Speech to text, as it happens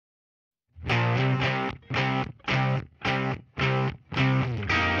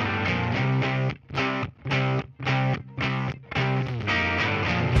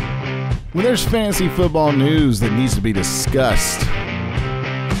When there's fantasy football news that needs to be discussed,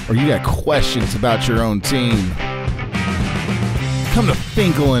 or you got questions about your own team, come to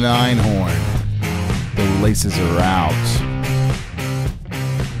Finkel and Einhorn. The laces are out.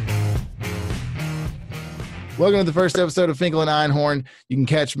 Welcome to the first episode of Finkel and Einhorn. You can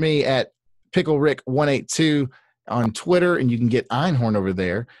catch me at PickleRick182 on Twitter, and you can get Einhorn over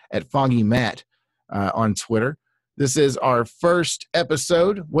there at FoggyMatt on Twitter. This is our first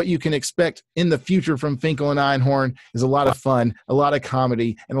episode. What you can expect in the future from Finkel and Einhorn is a lot of fun, a lot of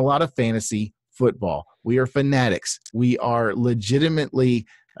comedy, and a lot of fantasy football. We are fanatics. We are legitimately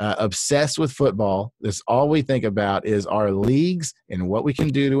obsessed with football. That's all we think about is our leagues and what we can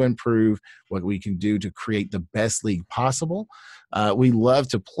do to improve, what we can do to create the best league possible. We love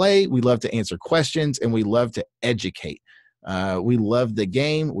to play. We love to answer questions, and we love to educate. We love the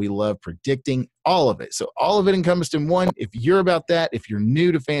game. We love predicting, all of it. So all of it encompassed in one. If you're about that, if you're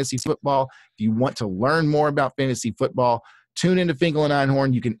new to fantasy football, if you want to learn more about fantasy football, tune into Finkel and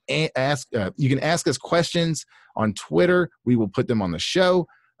Einhorn. You can ask us questions on Twitter. We will put them on the show.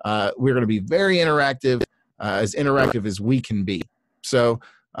 We're going to be very interactive, as interactive as we can be. So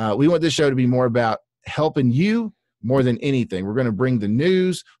we want this show to be more about helping you more than anything. We're going to bring the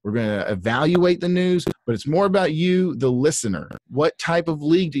news. We're going to evaluate the news, but it's more about you, the listener. What type of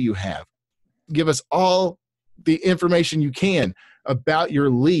league do you have? Give us all the information you can about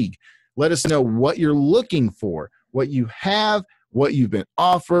your league. Let us know what you're looking for, what you have, what you've been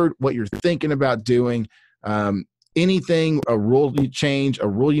offered, what you're thinking about doing. Anything, a rule you change, a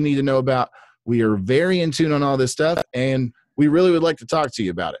rule you need to know about. We are very in tune on all this stuff, and we really would like to talk to you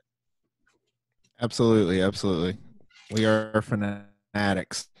about it. Absolutely, absolutely. We are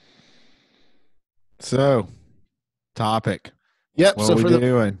fanatics. So, topic. Yep. What so are we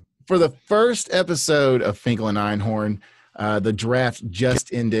doing? For the first episode of Finkel and Einhorn, the draft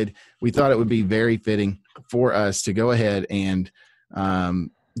just ended. We thought it would be very fitting for us to go ahead and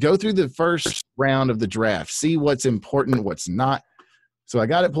go through the first round of the draft, see what's important, what's not. So I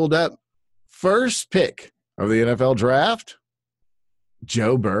got it pulled up. First pick of the NFL draft,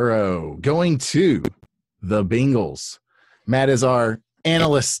 Joe Burrow going to the Bengals. Matt is our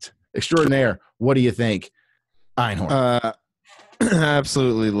analyst extraordinaire. What do you think, Einhorn? I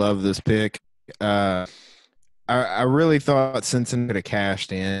absolutely love this pick. I really thought Cincinnati could have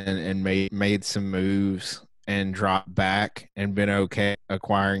cashed in and made some moves and dropped back and been okay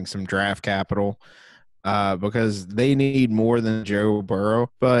acquiring some draft capital because they need more than Joe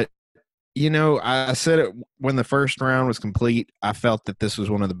Burrow. But, you know, I said it when the first round was complete. I felt that this was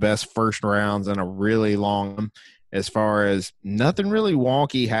one of the best first rounds in a really long time, as far as nothing really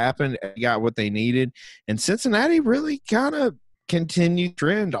wonky happened. They got what they needed. And Cincinnati really kind of continued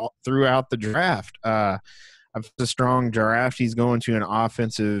trend throughout the draft. A strong draft. He's going to an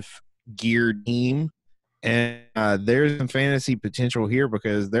offensive geared team. And there's some fantasy potential here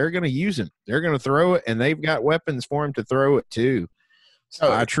because they're going to use him. They're going to throw it, and they've got weapons for him to throw it too.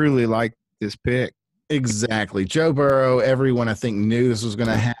 So I truly like this pick. Exactly. Joe Burrow, everyone I think knew this was going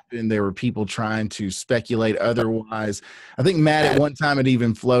to happen. There were people trying to speculate otherwise. I think Matt at one time had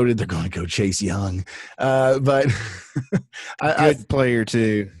even floated, they're going to go Chase Young. But good player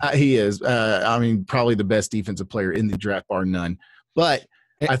too. He is. I mean, probably the best defensive player in the draft, bar none. But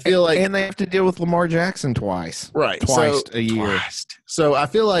I feel like – and they have to deal with Lamar Jackson twice. Right. Twice a year. Twice. So I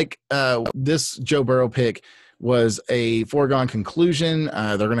feel like this Joe Burrow pick – was a foregone conclusion.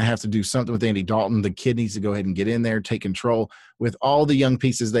 They're going to have to do something with Andy Dalton. The kid needs to go ahead and get in there, take control with all the young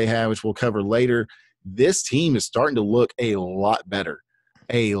pieces they have, which we'll cover later. This team is starting to look a lot better.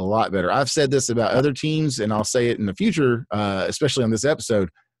 A lot better. I've said this about other teams, and I'll say it in the future, especially on this episode,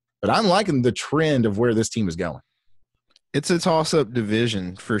 but I'm liking the trend of where this team is going. It's a toss-up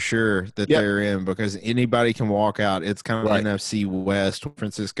division for sure that they're in because anybody can walk out. It's kind of NFC West,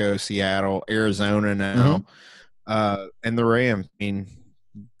 Francisco, Seattle, Arizona now, and the Rams. I mean,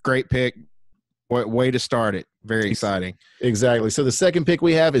 great pick. Way to start it. Very exciting. Exactly. So the second pick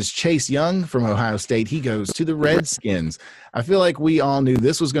we have is Chase Young from Ohio State. He goes to the Redskins. I feel like we all knew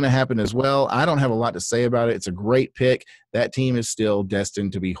this was going to happen as well. I don't have a lot to say about it. It's a great pick. That team is still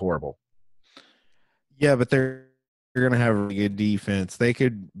destined to be horrible. Yeah, but they're going to have a really good defense. They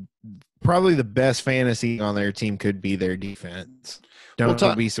could probably the best fantasy on their team could be their defense.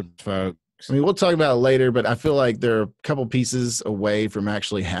 Don't be surprised, folks. I mean, we'll talk about it later, but I feel like they're a couple pieces away from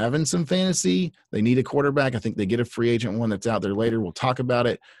actually having some fantasy. They need a quarterback. I think they get a free agent one that's out there later. We'll talk about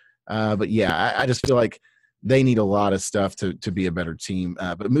it. But yeah, I just feel like they need a lot of stuff to be a better team.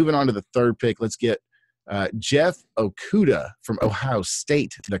 But moving on to the third pick, let's get Jeff Okudah from Ohio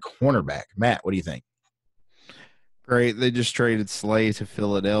State, the cornerback. Matt, what do you think? Great. They just traded Slay to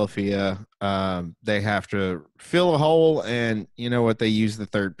Philadelphia. They have to fill a hole, and you know what? They used the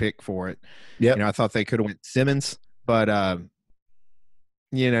third pick for it. Yep. I thought they could have went Simmons, but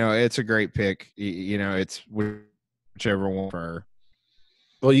it's a great pick. It's whichever one for.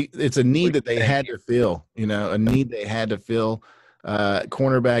 Well, it's a need that they Thank had you. to fill. A need they had to fill.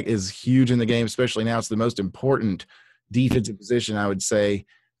 Cornerback is huge in the game, especially now. It's the most important defensive position, I would say,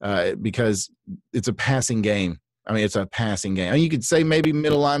 because it's a passing game. I mean, it's a passing game. I mean, you could say maybe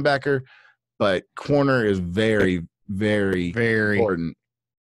middle linebacker, but corner is very, very, Very important.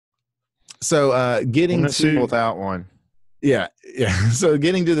 So getting to without one. Yeah. So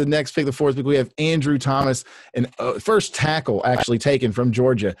getting to the next pick, the fourth pick, we have Andrew Thomas, and first tackle actually taken from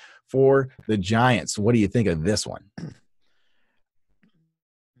Georgia for the Giants. What do you think of this one?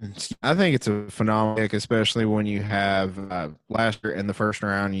 I think it's a phenomenal pick, especially when you have last year in the first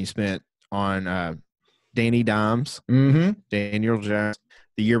round you spent on Danny Dimes, Daniel Jones.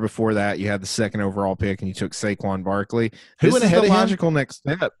 The year before that, you had the second overall pick, and you took Saquon Barkley. Who went ahead of him? Logical next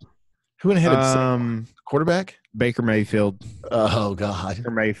step. Who went ahead of quarterback? Baker Mayfield. Oh, God.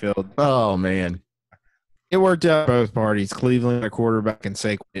 Baker Mayfield. Oh, man. It worked out both parties. Cleveland, a quarterback, and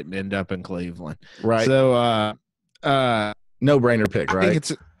Saquon didn't end up in Cleveland. Right. So, no-brainer pick, right? I think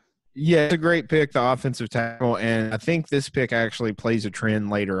it's a great pick, the offensive tackle, and I think this pick actually plays a trend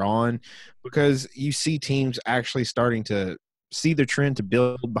later on because you see teams actually starting to see the trend to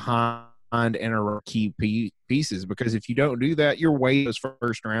build behind and around key pieces, because if you don't do that, you're way those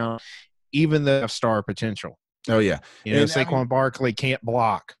first round, even the star potential. Oh, yeah. Saquon Barkley can't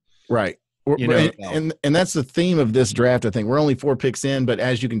block. Right. And that's the theme of this draft, I think. We're only 4 picks in, but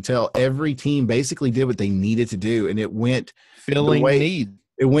as you can tell, every team basically did what they needed to do, and it went filling needs.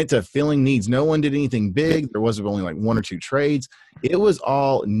 It went to filling needs. No one did anything big. There was only like 1 or 2 trades. It was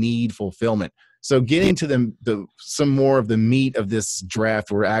all need fulfillment. So getting to some more of the meat of this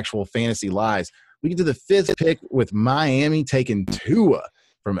draft where actual fantasy lies, we get to the 5th pick with Miami taking Tua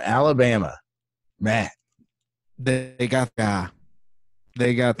from Alabama. Matt. They got the guy.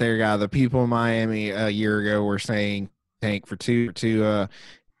 They got their guy. The people in Miami a year ago were saying tank for Tua.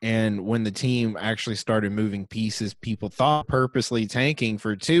 And when the team actually started moving pieces, people thought purposely tanking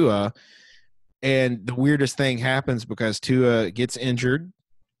for Tua. And the weirdest thing happens because Tua gets injured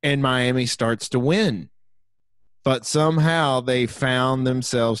and Miami starts to win. But somehow they found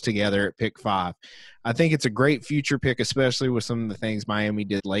themselves together at pick 5. I think it's a great future pick, especially with some of the things Miami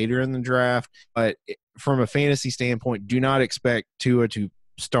did later in the draft. But from a fantasy standpoint, do not expect Tua to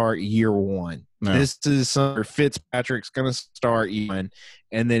start year 1. No. This is Fitzpatrick's going to start year 1,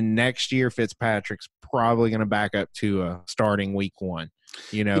 and then next year Fitzpatrick's probably going to back up to starting week 1.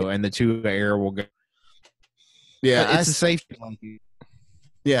 And the Tua era will go. Yeah, it's a safety blanket.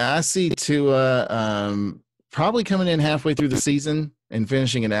 Yeah, I see Tua probably coming in halfway through the season and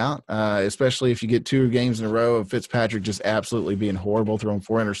finishing it out, especially if you get 2 games in a row of Fitzpatrick just absolutely being horrible, throwing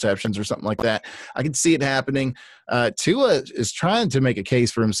 4 interceptions or something like that. I can see it happening. Tua is trying to make a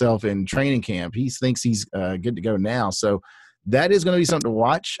case for himself in training camp. He thinks he's good to go now. So that is going to be something to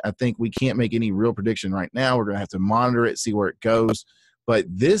watch. I think we can't make any real prediction right now. We're going to have to monitor it, see where it goes. But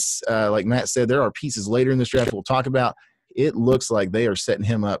this, like Matt said, there are pieces later in this draft we'll talk about. It looks like they are setting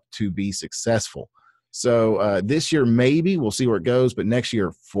him up to be successful. So this year, maybe we'll see where it goes, but next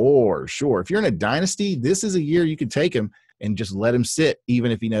year for sure. If you're in a dynasty, this is a year you could take him and just let him sit,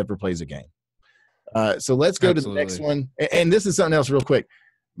 even if he never plays a game. So let's go to the next one. And this is something else real quick.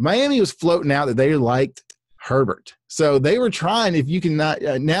 Miami was floating out that they liked Herbert. So they were trying, if you can not,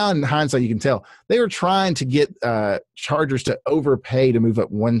 now in hindsight, you can tell, they were trying to get Chargers to overpay to move up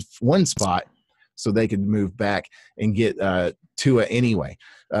one spot so they could move back and get Tua anyway.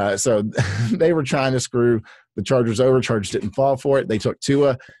 So they were trying to screw the Chargers over. Chargers didn't fall for it. They took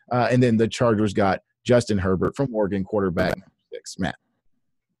Tua, and then the Chargers got Justin Herbert from Oregon, quarterback 6. Matt.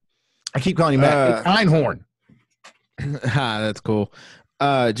 I keep calling you Matt. It's Einhorn. That's cool.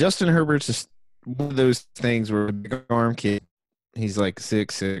 Justin Herbert's just one of those things where a big arm kid. He's like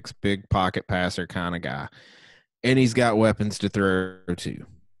 6'6", big pocket passer kind of guy. And he's got weapons to throw to.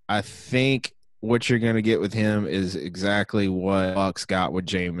 I think what you're going to get with him is exactly what Bucs got with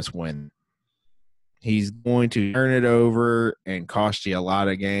Jameis Winston. He's going to turn it over and cost you a lot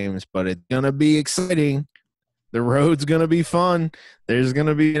of games, but it's going to be exciting. The road's going to be fun. There's going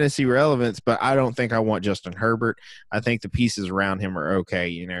to be fantasy relevance, but I don't think I want Justin Herbert. I think the pieces around him are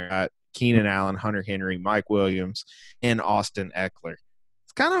okay. Got Keenan Allen, Hunter Henry, Mike Williams, and Austin Eckler.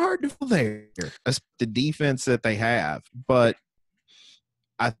 It's kind of hard to fill there, the defense that they have, but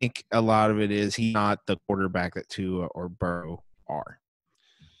I think a lot of it is he's not the quarterback that Tua or Burrow are.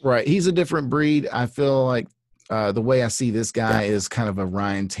 Right. He's a different breed. I feel like the way I see this guy is kind of a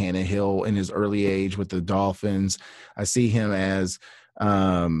Ryan Tannehill in his early age with the Dolphins. I see him as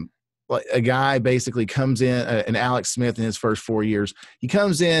like a guy basically comes in, and Alex Smith in his first 4 years, he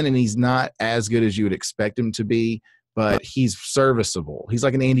comes in and he's not as good as you would expect him to be, but he's serviceable. He's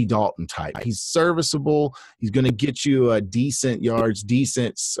like an Andy Dalton type. He's serviceable. He's going to get you decent yards,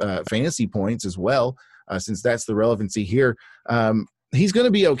 decent fantasy points as well, since that's the relevancy here. He's going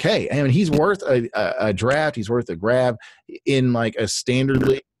to be okay. I mean, he's worth a draft. He's worth a grab in like a standard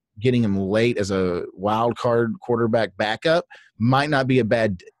league. Getting him late as a wild card quarterback backup might not be a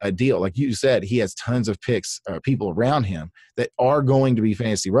bad deal. Like you said, he has tons of picks, people around him that are going to be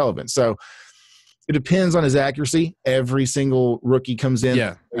fantasy relevant. So it depends on his accuracy. Every single rookie comes in.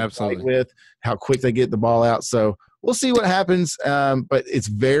 Yeah, absolutely. With how quick they get the ball out. So we'll see what happens. But it's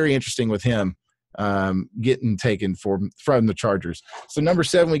very interesting with him getting taken from the Chargers. So number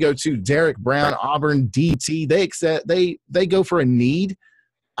 7, we go to Derek Brown, Auburn DT. They go for a need.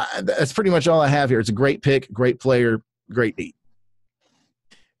 That's pretty much all I have here. It's a great pick, great player, great need.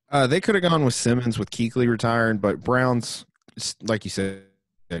 They could have gone with Simmons with Kuechly retiring, but Brown's, like you said,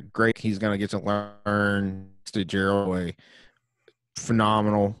 great. He's going to get to learn to Gerald,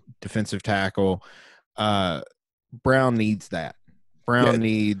 phenomenal defensive tackle. Brown needs that. Brown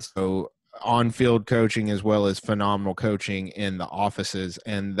needs on-field coaching as well as phenomenal coaching in the offices,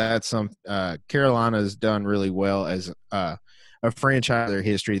 and that's some Carolina's done really well as a franchise in their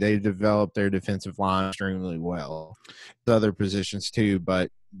history. They've developed their defensive line extremely well. The other positions too,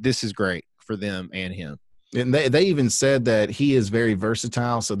 but this is great for them and him. And they even said that he is very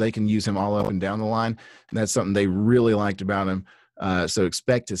versatile, so they can use him all up and down the line. And that's something they really liked about him. So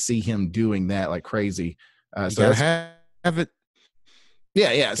expect to see him doing that like crazy. So have it.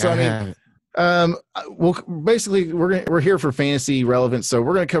 Yeah. So I mean, well, basically we're here for fantasy relevance. So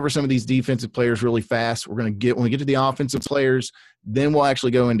we're going to cover some of these defensive players really fast. When we get to the offensive players, then we'll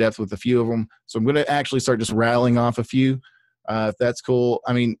actually go in depth with a few of them. So I'm going to actually start just rattling off a few, if that's cool.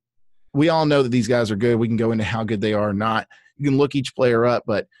 I mean, we all know that these guys are good. We can go into how good they are or not. You can look each player up,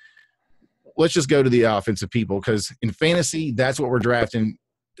 but let's just go to the offensive people, because in fantasy, that's what we're drafting.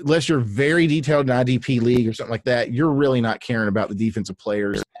 Unless you're very detailed in IDP league or something like that, you're really not caring about the defensive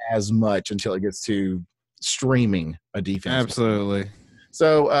players as much until it gets to streaming a defense. Absolutely.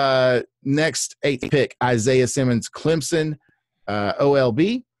 So next 8th pick, Isaiah Simmons, Clemson,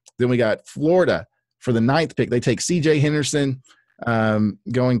 OLB. Then we got Florida for the 9th pick. They take CJ Henderson,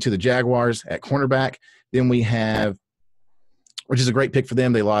 going to the Jaguars at cornerback. Then we have, which is a great pick for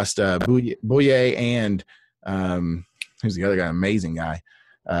them, they lost Bouye and who's the other guy? Amazing guy.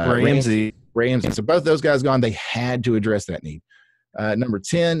 Ramsey. So both those guys gone. They had to address that need. Number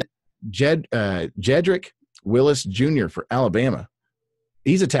 10, Jedrick Willis Jr. for Alabama.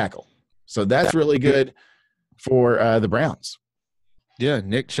 He's a tackle. So that's really good for the Browns. Yeah,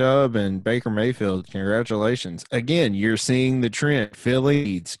 Nick Chubb and Baker Mayfield, congratulations. Again, you're seeing the trend. Philly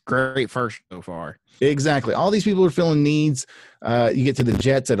needs great first so far. Exactly. All these people are filling needs. You get to the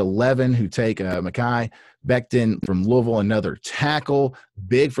Jets at 11, who take Mekhi Becton from Louisville, another tackle.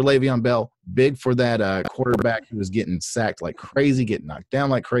 Big for Le'Veon Bell. Big for that quarterback who was getting sacked like crazy, getting knocked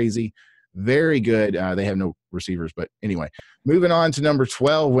down like crazy. Very good. They have no receivers. But anyway, moving on to number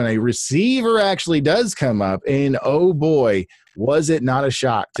 12, when a receiver actually does come up. And, oh, boy, was it not a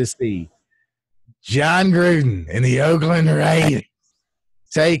shock to see John Gruden and the Oakland Raiders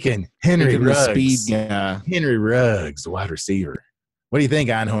taking Henry Ruggs. The speed guy. Henry Ruggs, the wide receiver. What do you think,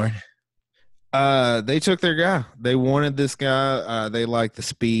 Einhorn? They took their guy. They wanted this guy. They like the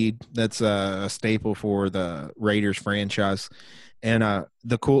speed. That's a staple for the Raiders franchise. And I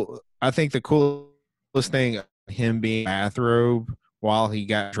think the coolest thing, him being bathrobe while he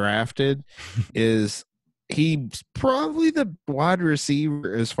got drafted, is he's probably the wide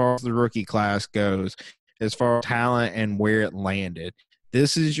receiver as far as the rookie class goes, as far as talent and where it landed.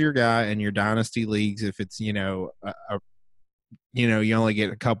 This is your guy in your dynasty leagues. If it's, you only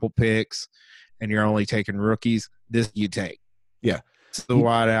get a couple picks and you're only taking rookies, this you take. Yeah. It's the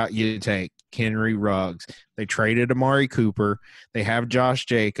wideout you take. Henry Ruggs. They traded Amari Cooper. They have Josh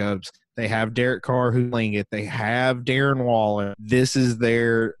Jacobs. They have Derek Carr who's playing it. They have Darren Waller. This is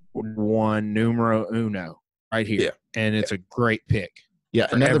their one numero uno right here. Yeah. And it's a great pick. Yeah.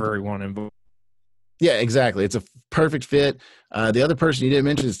 For everyone involved. Yeah, exactly. It's a perfect fit. The other person you didn't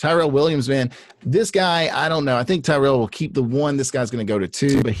mention is Tyrell Williams, man. This guy, I don't know. I think Tyrell will keep the 1. This guy's going to go to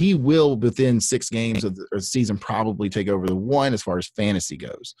 2, but he will, within 6 games of the season, probably take over the 1 as far as fantasy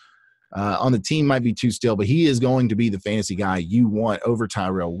goes. On the team might be 2 still, but he is going to be the fantasy guy you want over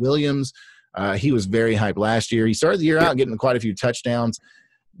Tyrell Williams. He was very hyped last year. He started the year out getting quite a few touchdowns.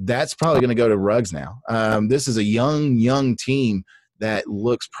 that's probably going to go to Ruggs now. This is a young team that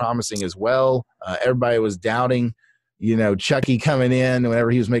looks promising as well. Everybody was doubting, Chucky coming in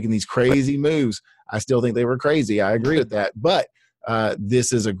whenever he was making these crazy moves. I still think they were crazy. I agree with that. But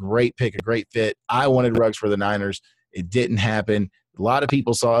this is a great pick, a great fit. I wanted Ruggs for the Niners. It didn't happen. A lot of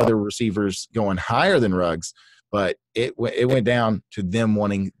people saw other receivers going higher than Ruggs, but it went down to them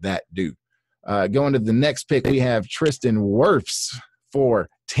wanting that dude. Going to the next pick, we have Tristan Wirfs for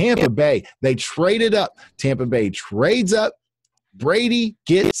Tampa Bay. They traded up. Tampa Bay trades up. Brady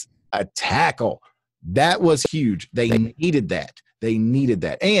gets a tackle. That was huge. They needed that.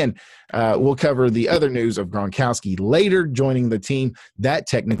 And we'll cover the other news of Gronkowski later joining the team. That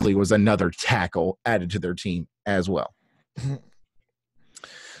technically was another tackle added to their team as well.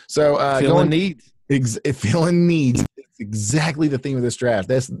 So filling needs. Filling needs. It's exactly the theme of this draft.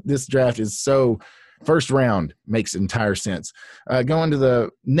 This draft is so first round, makes entire sense. Going to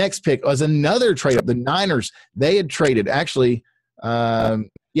the next pick was another trade up. The Niners, they had traded actually. So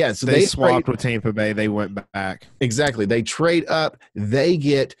they swapped with Tampa Bay. They went back. Exactly. They trade up. They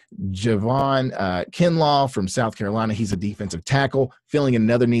get Javon Kinlaw from South Carolina. He's a defensive tackle, filling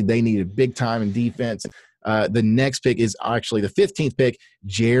another need. They needed big time in defense. The next pick is actually the 15th pick,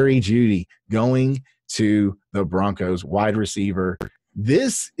 Jerry Jeudy, going to the Broncos, wide receiver.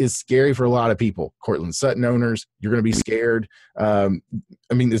 This is scary for a lot of people. Cortland Sutton owners, you're going to be scared.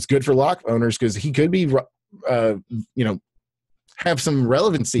 It's good for Locke owners because he could be, have some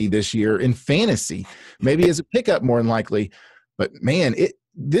relevancy this year in fantasy, maybe as a pickup more than likely. But man,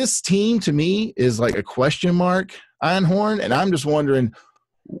 this team to me is like a question mark, Einhorn, and I'm just wondering,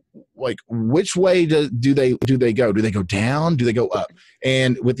 like, which way do they go? Do they go down? Do they go up?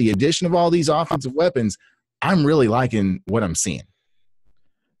 And with the addition of all these offensive weapons, I'm really liking what I'm seeing.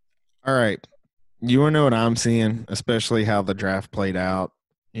 All right, you want to know what I'm seeing, especially how the draft played out.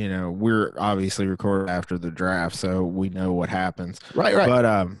 We're obviously recorded after the draft, so we know what happens. Right.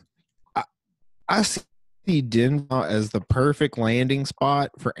 But I see Denver as the perfect landing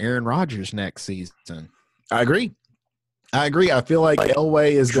spot for Aaron Rodgers next season. I agree. I feel like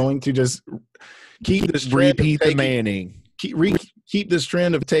Elway is going to just keep this trend repeat the Manning. Keep this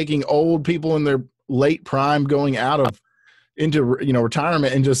trend of taking old people in their late prime going into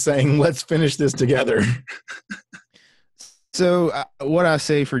retirement and just saying, let's finish this together. So what I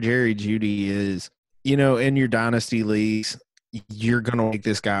say for Jerry Jeudy is, in your dynasty leagues, you're going to make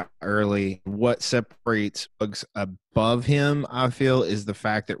this guy early. What separates Ruggs above him, I feel, is the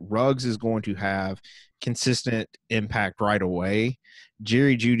fact that Ruggs is going to have consistent impact right away.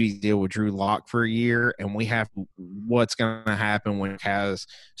 Jerry Jeudy's deal with Drew Lock for a year, and we have what's going to happen when it has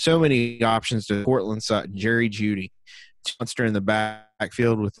so many options to Cortland Sutton, Jerry Jeudy, monster in the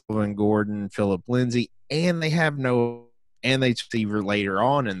backfield with Melvin Gordon, Phillip Lindsay, and they have and they receiver later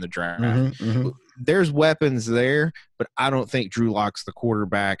on in the draft. Mm-hmm. There's weapons there, but I don't think Drew Lock's the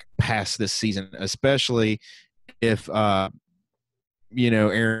quarterback past this season, especially if Aaron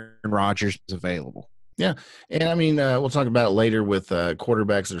Rodgers is available. Yeah, and we'll talk about it later with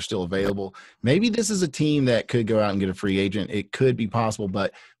quarterbacks that are still available. Maybe this is a team that could go out and get a free agent. It could be possible,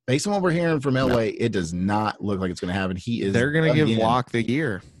 but based on what we're hearing from Elway, it does not look like it's going to happen. They're going to give Lock the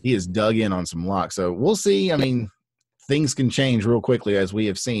year. He is dug in on some Lock, so we'll see. Things can change real quickly, as we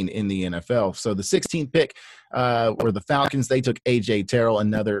have seen in the NFL. So the 16th pick were the Falcons. They took A.J. Terrell,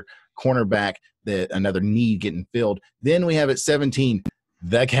 another cornerback, another need getting filled. Then we have at 17,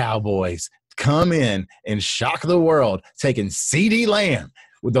 the Cowboys come in and shock the world, taking CeeDee Lamb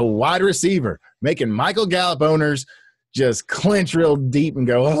with the wide receiver, making Michael Gallup owners just clench real deep and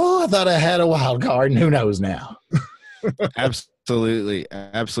go, oh, I thought I had a wild card, and who knows now. Absolutely.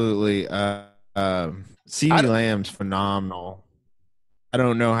 CeeDee Lamb's phenomenal. I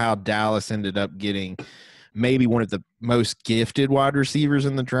don't know how Dallas ended up getting maybe one of the most gifted wide receivers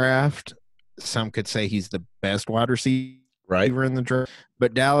in the draft. Some could say he's the best wide receiver in the draft.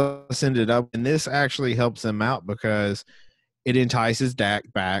 But Dallas ended up, and this actually helps them out because it entices Dak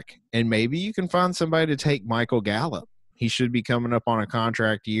back, and maybe you can find somebody to take Michael Gallup. He should be coming up on a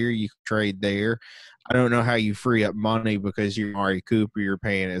contract year. You can trade there. I don't know how you free up money because you're Amari Cooper, you're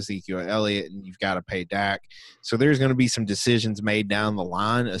paying Ezekiel Elliott, and you've got to pay Dak. So there's going to be some decisions made down the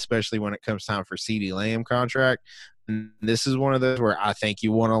line, especially when it comes time for CeeDee Lamb contract. And this is one of those where I think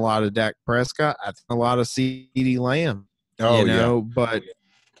you want a lot of Dak Prescott. I think a lot of CeeDee Lamb. But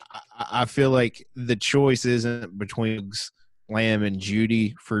I feel like the choice isn't between Lamb and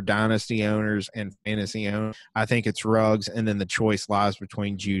Jeudy for dynasty owners and fantasy owners. I think it's Ruggs, and then the choice lies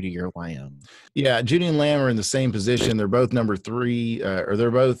between Jeudy or Lamb. Yeah, Jeudy and Lamb are in the same position. They're both number 3, or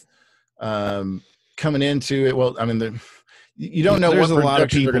they're both coming into it. Well, you don't know There's what a lot of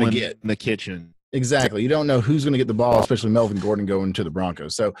production they're people going to in get. the kitchen. Exactly. You don't know who's going to get the ball, especially Melvin Gordon going to the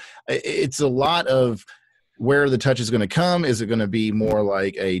Broncos. So it's a lot of where the touch is going to come. Is it going to be more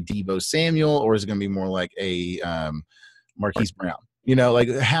like a Deebo Samuel, or is it going to be more like a Marquise Brown? You know, like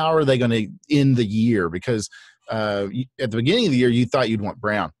how are they going to end the year? Because at the beginning of the year, you thought you'd want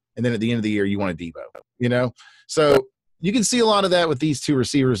Brown, and then at the end of the year, you wanted Deebo. You know, so you can see a lot of that with these two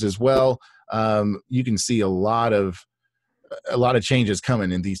receivers as well. You can see a lot of changes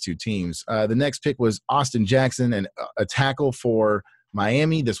coming in these two teams. The next pick was Austin Jackson, and a tackle for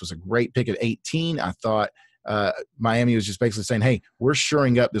Miami. This was a great pick at 18. I thought Miami was just basically saying, hey, we're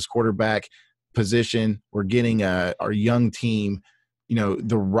shoring up this quarterback position. We're getting our young team, you know,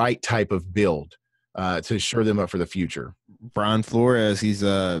 the right type of build to shore them up for the future. Brian Flores, he's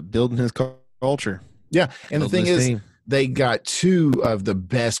building his culture. Yeah, and the thing is, they got two of the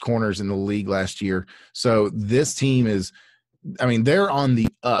best corners in the league last year. So this team is, I mean, they're on the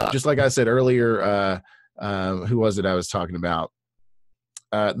up. Just like I said earlier, who was it I was talking about?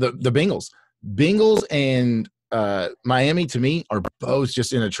 The Bengals. Bengals and Miami, to me, are both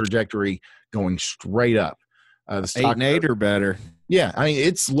just in a trajectory going straight up. The stock 8-8 or better. Yeah, I mean,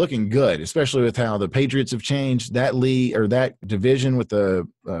 it's looking good, especially with how the Patriots have changed. That league or that division with the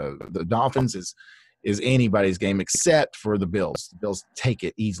Dolphins is anybody's game except for the Bills. The Bills take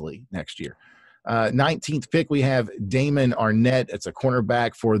it easily next year. 19th pick, we have Damon Arnett. It's a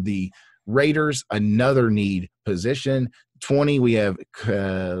cornerback for the Raiders, another need position. 20, we have,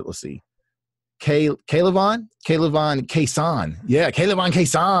 let's see, Kayvon Kaysan. Yeah, Kayvon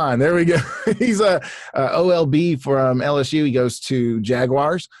Kaysan. There we go. He's a OLB from LSU. He goes to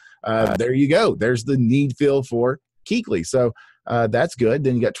Jaguars. There you go. There's the need fill for Kuechly. So that's good.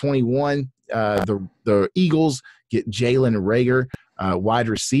 Then you got 21. The Eagles get Jalen Reagor, wide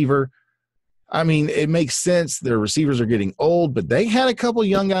receiver. I mean, it makes sense. Their receivers are getting old, but they had a couple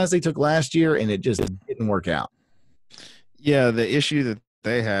young guys they took last year, and it just didn't work out. Yeah, the issue that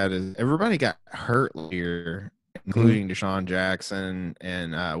they had is everybody got hurt here, including Deshaun Jackson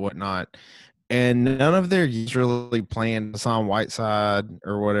and whatnot. And none of their really playing Hassan Whiteside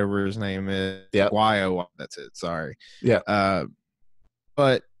or whatever his name is. Yeah. YO, that's it. Sorry. Yeah.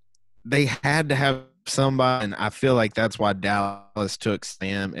 But they had to have somebody, and I feel like that's why Dallas took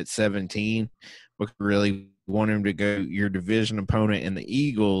Sam at 17, because really want him to go your division opponent in the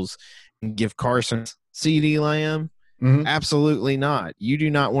Eagles and give Carson CeeDee Lamb. Mm-hmm. Absolutely not. You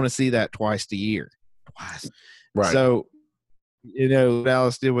do not want to see that twice a year. Twice. Right. So, you know,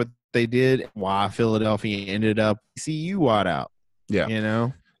 Dallas did what they did. Why Philadelphia ended up CU wide out. Yeah. You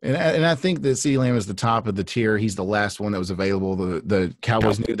know? And I think that CeeDee Lamb is the top of the tier. He's the last one that was available. The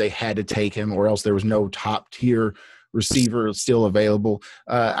Cowboys knew they had to take him, or else there was no top tier receiver still available.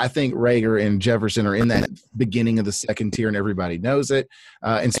 I think Reagor and Jefferson are in that beginning of the second tier, and everybody knows it.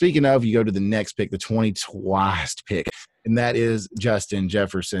 And speaking of, you go to the next pick, the 22nd pick, and that is Justin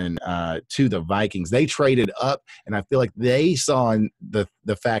Jefferson to the Vikings. They traded up, and I feel like they saw the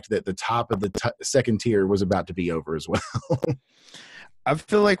fact that the top of the second tier was about to be over as well. I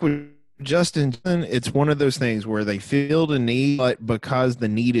feel like with Justin, it's one of those things where they filled a need, but because the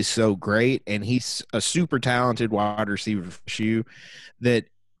need is so great and he's a super talented wide receiver for SU, that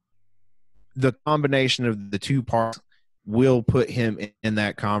the combination of the two parts will put him in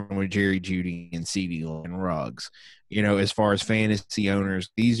that conference with Jerry Jeudy and CeeDee and Ruggs. You know, as far as fantasy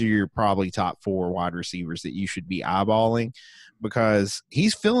owners, these are your probably top 4 wide receivers that you should be eyeballing, because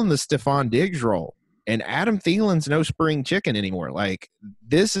he's filling the Stephon Diggs role. And Adam Thielen's no spring chicken anymore. Like,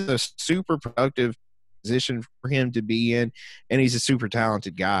 this is a super productive position for him to be in, and he's a super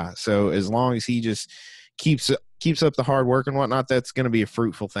talented guy. So as long as he just keeps up the hard work and whatnot, that's going to be a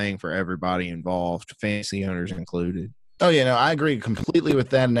fruitful thing for everybody involved, fantasy owners included. Oh, yeah, no, I agree completely with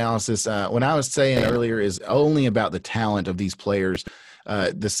that analysis. When I was saying earlier is only about the talent of these players,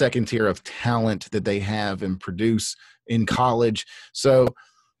 the second tier of talent that they have and produce in college. So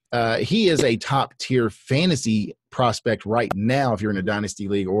he is a top-tier fantasy prospect right now if you're in a dynasty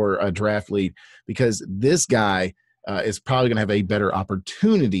league or a draft league, because this guy is probably going to have a better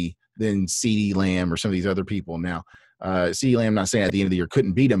opportunity than CeeDee Lamb or some of these other people. Now, CeeDee Lamb, not saying at the end of the year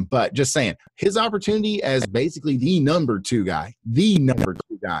couldn't beat him, but just saying his opportunity as basically the number 2 guy,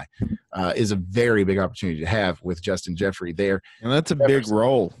 is a very big opportunity to have with Justin Jefferson there. And that's a big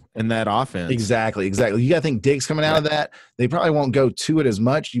role in that offense. Exactly. You got to think Diggs coming out of that. They probably won't go to it as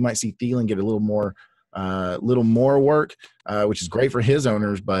much. You might see Thielen get a little more work, which is great for his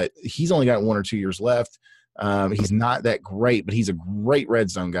owners, but he's only got 1 or 2 years left. He's not that great, but he's a great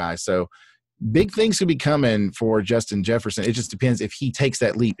red zone guy. So big things could be coming for Justin Jefferson. It just depends if he takes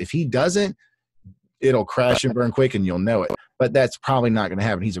that leap. If he doesn't, it'll crash and burn quick and you'll know it. But that's probably not going to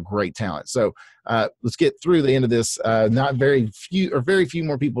happen. He's a great talent. So let's get through the end of this. Not very few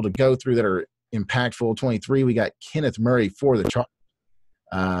more people to go through that are impactful. 23, we got Kenneth Murray for the Chargers.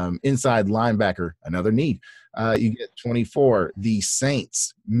 Inside linebacker, another need. You get 24, the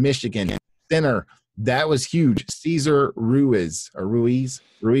Saints, Michigan center. That was huge. Cesar Ruiz.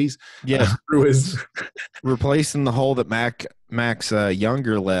 Yeah, Ruiz. Replacing the hole that Max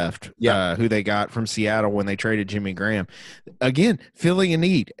Younger left, who they got from Seattle when they traded Jimmy Graham. Again, filling a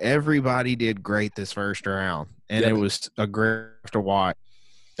need. Everybody did great this first round, and it was a great to watch.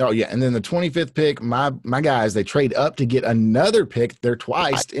 Oh, yeah. And then the 25th pick, my guys, they trade up to get another pick. They're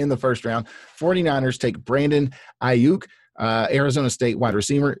twice in the first round. 49ers take Brandon Ayuk, Arizona State wide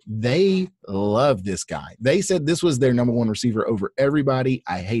receiver. They love this guy. They said this was their number one receiver over everybody.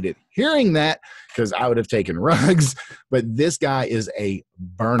 I hated hearing that because I would have taken Ruggs, but this guy is a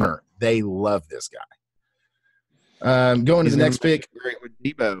burner. They love this guy. Going to the next pick. Great with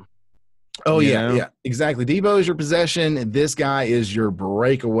Debo. Oh, yeah, exactly. Debo is your possession, and this guy is your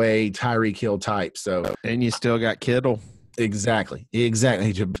breakaway Tyreek Hill type. So, and you still got Kittle. Exactly.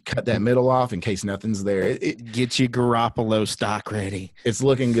 To cut that middle off in case nothing's there. Get you Garoppolo stock ready. It's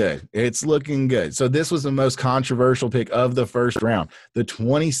looking good. So this was the most controversial pick of the first round. The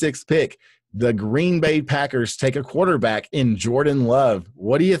 26th pick, the Green Bay Packers take a quarterback in Jordan Love.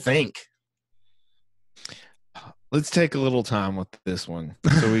 What do you think? Let's take a little time with this one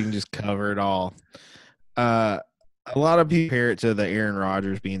so we can just cover it all. A lot of people compare it to the Aaron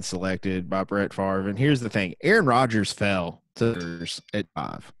Rodgers being selected by Brett Favre. And here's the thing. Aaron Rodgers fell to at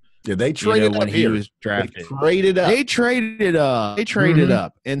 5. Yeah, they traded when up he here. was drafted. They traded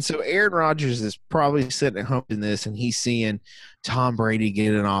up. And so Aaron Rodgers is probably sitting at home in this, and he's seeing Tom Brady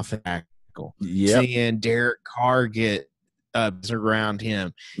get an offensive tackle. Yep. Seeing Derek Carr get around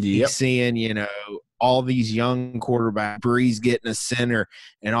him. Yep. He's seeing, all these young quarterbacks, Breeze getting a center,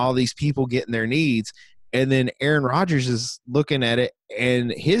 and all these people getting their needs. And then Aaron Rodgers is looking at it,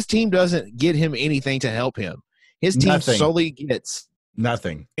 and his team doesn't get him anything to help him. His team solely gets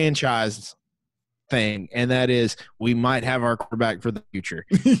nothing. Franchise thing, and that is we might have our quarterback for the future.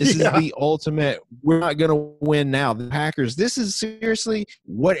 This is the ultimate. We're not going to win now. The Packers, this is seriously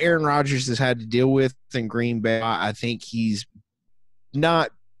what Aaron Rodgers has had to deal with in Green Bay. I think he's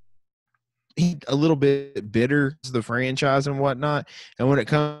a little bit bitter to the franchise and whatnot. And when it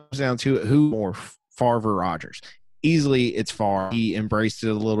comes down to it, who more, Favre or Rodgers? Easily, it's Favre. He embraced it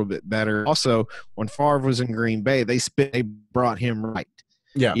a little bit better. Also, when Favre was in Green Bay, they brought him right.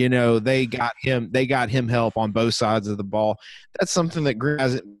 Yeah, they got him help on both sides of the ball. That's something that Green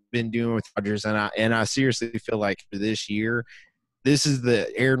hasn't been doing with Rodgers, and I seriously feel like for this year, this is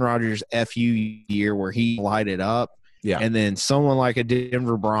the Aaron Rodgers FU year where he lighted up. Yeah. And then someone like a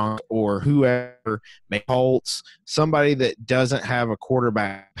Denver Bronco or whoever, Colts, somebody that doesn't have a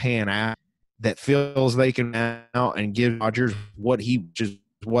quarterback pan out that feels they can out and give Rodgers when he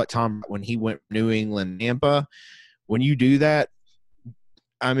went New England, Tampa. When you do that,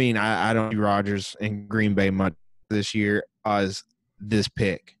 I mean, I don't do Rodgers in Green Bay much this year as this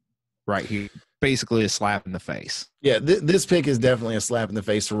pick right here. Basically a slap in the face. Yeah, this pick is definitely a slap in the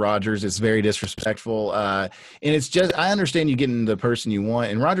face for Rodgers. It's very disrespectful. And it's just, I understand you getting the person you want.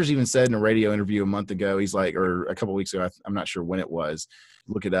 And Rodgers even said in a radio interview a month ago, he's like, or a couple of weeks ago, I'm not sure when it was,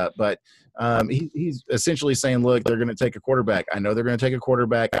 look it up. But he's essentially saying, look, they're going to take a quarterback. I know they're going to take a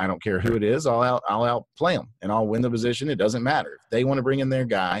quarterback. I don't care who it is. I'll outplay them and I'll win the position. It doesn't matter. If they want to bring in their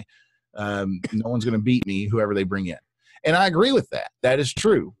guy, no one's going to beat me, whoever they bring in. And I agree with that. That is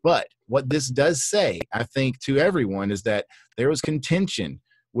true. But what this does say, I think, to everyone is that there was contention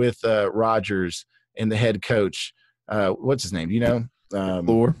with Rodgers and the head coach. What's his name? Do you know?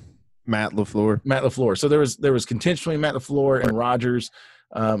 Matt LaFleur. Matt LaFleur. So there was contention between Matt LaFleur and Rodgers.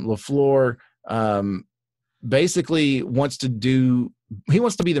 LaFleur basically wants to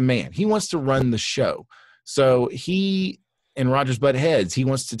be the man. He wants to run the show. So he and Rodgers butt heads. He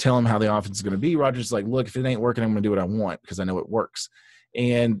wants to tell him how the offense is going to be. Rodgers is like, look, if it ain't working, I'm going to do what I want because I know it works.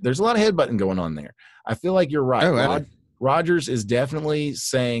 And there's a lot of headbutting going on there. I feel like you're right. Rodgers is definitely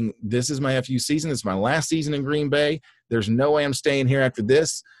saying, this is my FU season. It's my last season in Green Bay. There's no way I'm staying here after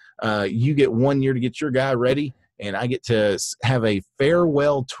this. You get 1 year to get your guy ready, and I get to have a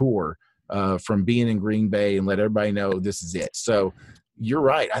farewell tour from being in Green Bay and let everybody know this is it. So you're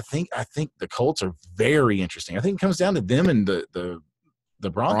right. I think the Colts are very interesting. I think it comes down to them and the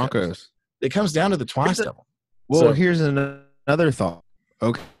Broncos. It comes down to the twice of them. Well, here's another thought.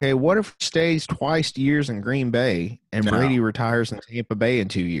 Okay, what if he stays twice years in Green Bay and Brady retires in Tampa Bay in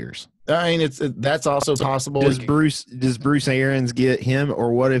 2 years? I mean, that's also possible. Does Bruce Arians get him,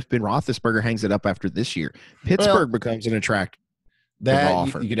 or what if Ben Roethlisberger hangs it up after this year? Pittsburgh becomes an attractive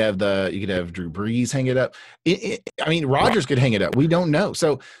offer. You could have Drew Brees hang it up. I mean, Rodgers could hang it up. We don't know.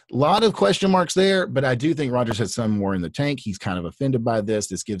 So a lot of question marks there, but I do think Rodgers has some more in the tank. He's kind of offended by this.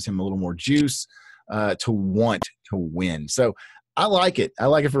 This gives him a little more juice to want to win. So I like it. I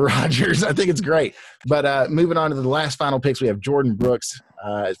like it for Rodgers. I think it's great. But moving on to the last final picks, we have Jordan Brooks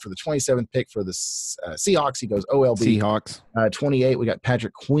for the 27th pick for the Seahawks. He goes OLB. Seahawks. 28, we got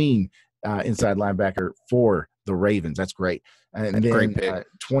Patrick Queen, inside linebacker for the Ravens. That's great. And then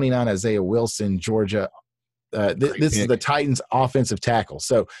 29, Isaiah Wilson, Georgia. This is the Titans offensive tackle.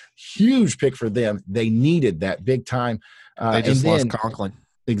 So huge pick for them. They needed that big time. They just lost Conklin.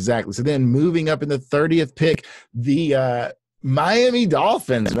 Exactly. So then moving up in the 30th pick, the Miami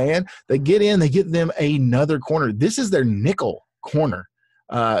Dolphins, man, they get them another corner. This is their nickel corner,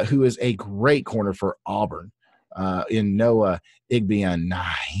 who is a great corner for Auburn, in Noah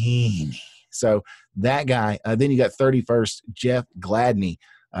Igbeanahini. So that guy. Then you got 31st, Jeff Gladney,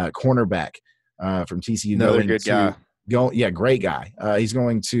 cornerback from TCU. Another good guy. Great guy. He's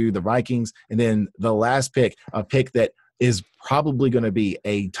going to the Vikings. And then the last pick, a pick that is probably going to be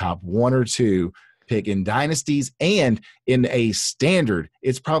a top 1 or 2 pick in dynasties and in a standard.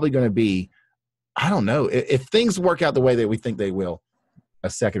 It's probably going to be, I don't know, if things work out the way that we think they will, a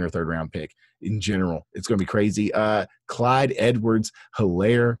 2nd or 3rd round pick in general. It's going to be crazy. Clyde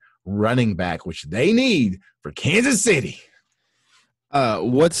Edwards-Helaire, running back, which they need for Kansas City.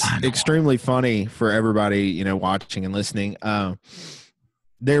 What's extremely funny for everybody, watching and listening,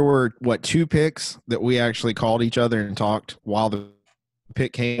 there were 2 picks that we actually called each other and talked while the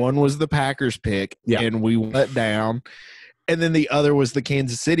pick came. One was the Packers pick, and we let down, and then the other was the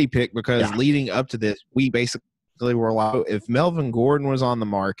Kansas City pick, because leading up to this, we basically were like, if Melvin Gordon was on the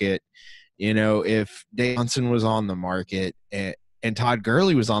market, if Dave Johnson was on the market, and Todd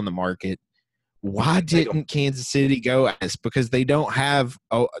Gurley was on the market, why didn't Kansas City go as? Because they don't have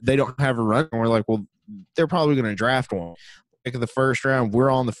a run. And we're like, well, they're probably going to draft one. Pick of the first round,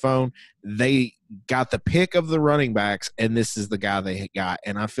 we're on the phone. They got the pick of the running backs, and this is the guy they got.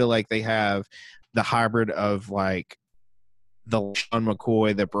 And I feel like they have the hybrid of like the Sean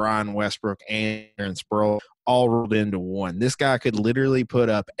McCoy, the Brian Westbrook, and Aaron Sproul all rolled into one. This guy could literally put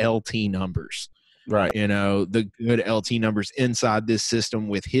up LT numbers. Right. The good LT numbers inside this system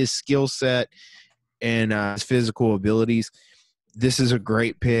with his skill set and his physical abilities. This is a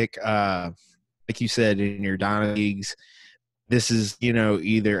great pick. Like you said, in your dynasty leagues, this is,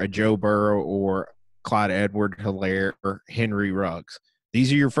 either a Joe Burrow or Clyde Edwards-Helaire or Henry Ruggs.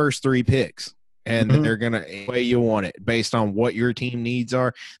 These are your first 3 picks, and they're going to way you want it based on what your team needs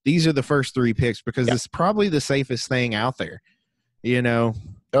are. These are the first 3 picks because it's probably the safest thing out there, Oh,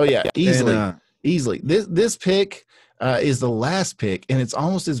 yeah, easily. Easily. This pick is the last pick, and it's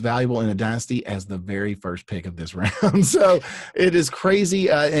almost as valuable in a dynasty as the very first pick of this round. So it is crazy,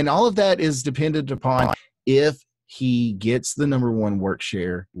 and all of that is dependent upon if he gets the number 1 work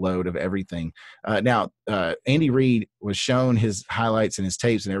share load of everything. Now, Andy Reid was shown his highlights and his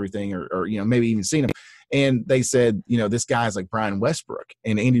tapes and everything, or maybe even seen him, and they said, this guy's like Brian Westbrook,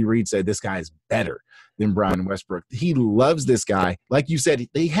 and Andy Reid said this guy is better than Brian Westbrook. He loves this guy. Like you said,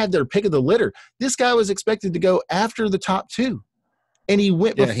 they had their pick of the litter. This guy was expected to go after the top 2, and he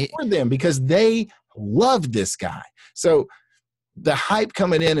went before them because they loved this guy. So the hype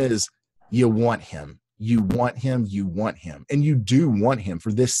coming in is you want him. You want him, you want him, and you do want him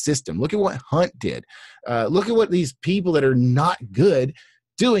for this system. Look at what Hunt did. Look at what these people that are not good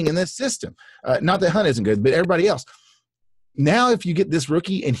doing in this system. Not that Hunt isn't good, but everybody else. Now, if you get this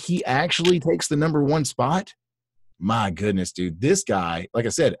rookie and he actually takes the number 1 spot, my goodness, dude, this guy, like I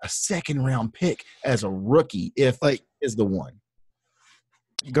said, a 2nd round pick as a rookie, is the one.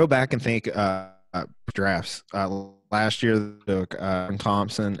 Go back and think drafts. Last year they took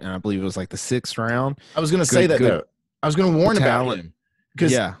Thompson, and I believe it was like the 6th round. I was going to say that, though. I was going to warn about him.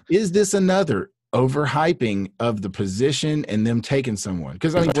 Because is this another overhyping of the position and them taking someone?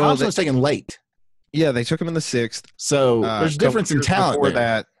 Because, Thompson was taken late. Yeah, they took him in the 6th. So there's difference in talent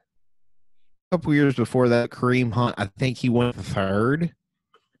there. A couple years before that, Kareem Hunt, I think he went 3rd.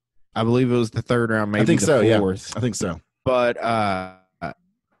 I believe it was the 3rd round, maybe the 4th. Yeah, I think so. But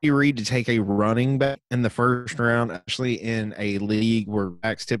you read to take a running back in the 1st round, actually in a league where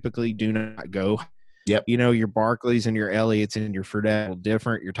backs typically do not go. Yep. Your Barkleys and your Elliott's and your Fredette are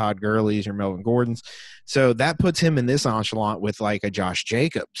different. Your Todd Gurley's, your Melvin Gordon's. So that puts him in this echelon with like a Josh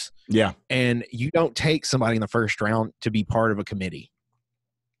Jacobs. Yeah. And you don't take somebody in the 1st round to be part of a committee.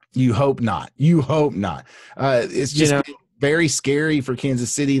 You hope not. It's just very scary for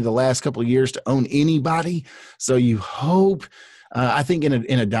Kansas City the last couple of years to own anybody. So you hope, I think in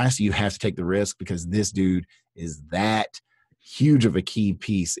a dynasty, you have to take the risk because this dude is that huge of a key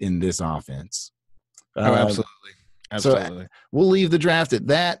piece in this offense. Absolutely. So we'll leave the draft at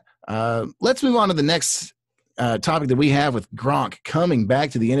that. Let's move on to the next topic that we have with Gronk coming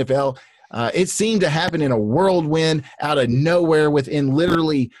back to the NFL. It seemed to happen in a whirlwind out of nowhere within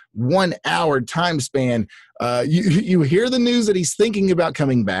literally 1 hour time span. You hear the news that he's thinking about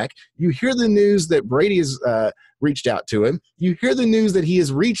coming back. You hear the news that Brady has reached out to him. You hear the news that he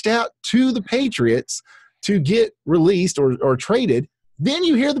has reached out to the Patriots to get released or traded. Then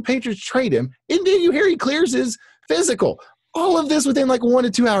you hear the Patriots trade him. And then you hear he clears his physical. All of this within like 1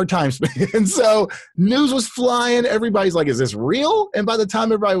 to 2 hour time span. So news was flying. Everybody's like, is this real? And by the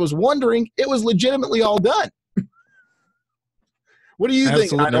time everybody was wondering, it was legitimately all done. What do you think?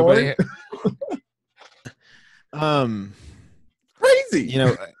 Crazy.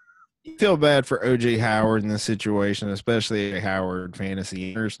 You feel bad for O.J. Howard in this situation, especially Howard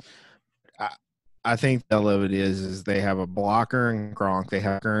fantasy owners. I think the of it is they have a blocker in Gronk, they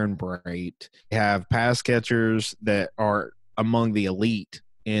have Aaron Bright, they have pass catchers that are among the elite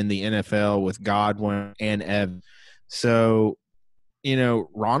in the NFL with Godwin and Evans. So,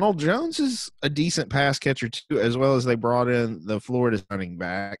 Ronald Jones is a decent pass catcher too, as well as they brought in the Florida running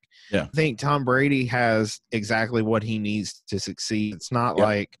back. Yeah. I think Tom Brady has exactly what he needs to succeed. It's not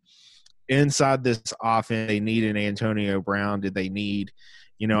like inside this offense they need an Antonio Brown. Did they need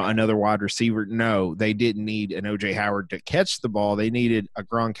another wide receiver? No, they didn't need an O.J. Howard to catch the ball. They needed a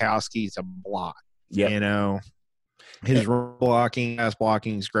Gronkowski to block. Yeah. His run blocking, pass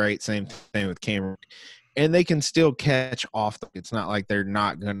blocking is great. Same thing with Cameron. And they can still catch off. It's not like they're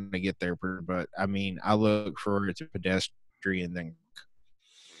not going to get there. But, I look for it's a pedestrian thing.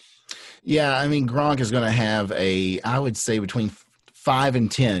 Yeah, Gronk is going to have I would say between 5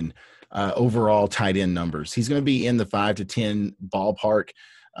 and 10 overall tight end numbers. He's going to be in the 5 to 10 ballpark.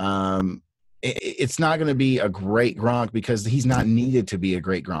 It's not going to be a great Gronk because he's not needed to be a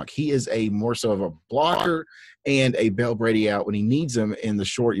great Gronk. He is more so of a blocker and a bail Brady out when he needs him in the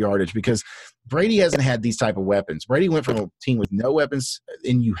short yardage because Brady hasn't had these type of weapons. Brady went from a team with no weapons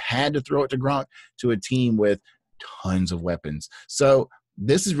and you had to throw it to Gronk to a team with tons of weapons. So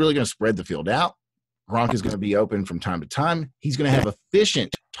this is really going to spread the field out. Gronk is going to be open from time to time. He's going to have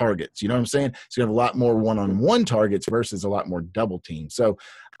efficient targets. You know what I'm saying? He's going to have a lot more one-on-one targets versus a lot more double teams. So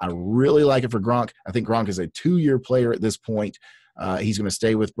I really like it for Gronk. I think Gronk is a 2-year player at this point. He's going to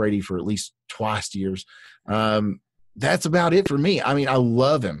stay with Brady for at least twice years. That's about it for me. I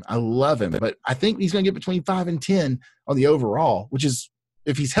love him. But I think he's going to get between 5 and 10 on the overall, which is,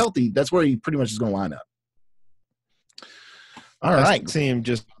 if he's healthy, that's where he pretty much is going to line up. All right. I see him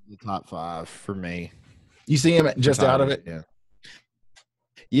just in the top 5 for me. You see him just out of it?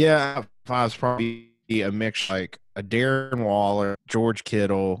 Yeah, 5's probably a mix like a Darren Waller, George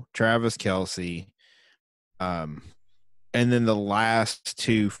Kittle, Travis Kelce, and then the last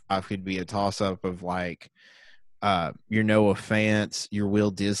 2 5 could be a toss-up of like your Noah Fant, your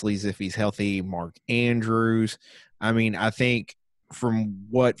Will Disley's if he's healthy, Mark Andrews. I think from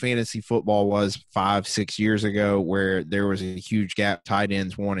what fantasy football was 5-6 years ago, where there was a huge gap, tight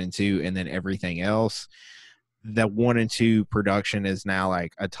ends 1 and 2, and then everything else, the 1 and 2 production is now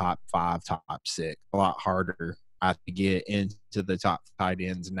like a top 5, top 6. A lot harder to get into the top tight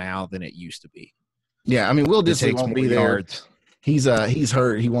ends now than it used to be. Yeah, Will Disley won't be there. Yards. He's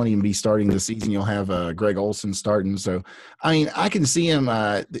hurt. He won't even be starting this season. You'll have Greg Olsen starting. So, I can see him.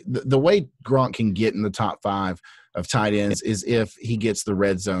 The way Gronk can get in the top 5 of tight ends is if he gets the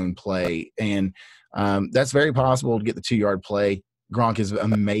red zone play. And that's very possible to get the 2-yard play. Gronk is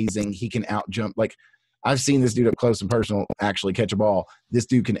amazing. He can out-jump. Like, I've seen this dude up close and personal actually catch a ball. This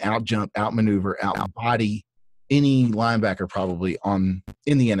dude can out-jump, out-maneuver, out-body any linebacker probably in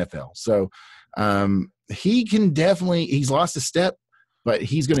the NFL. So he can definitely – he's lost a step, but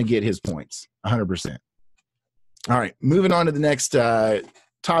he's going to get his points 100%. All right, moving on to the next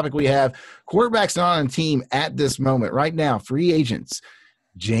topic we have. Quarterbacks not on a team at this moment. Right now, free agents,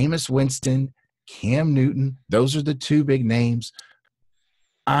 Jameis Winston, Cam Newton. Those are the 2 big names.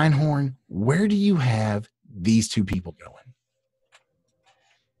 Einhorn, where do you have these 2 people going?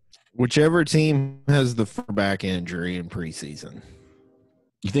 Whichever team has the back injury in preseason.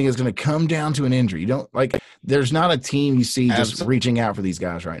 You think it's going to come down to an injury? You don't there's not a team you see just reaching out for these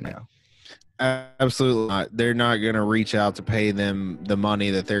guys right now. Absolutely not. They're not going to reach out to pay them the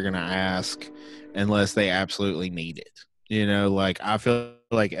money that they're going to ask unless they absolutely need it. I feel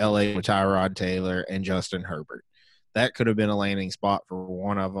like LA with Tyrod Taylor and Justin Herbert. That could have been a landing spot for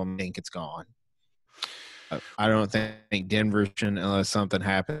one of them. I think it's gone. I don't think Denver should, unless something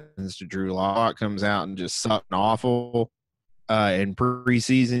happens to Drew Lock, comes out and just something awful in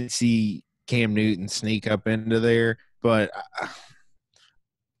preseason. See Cam Newton sneak up into there, but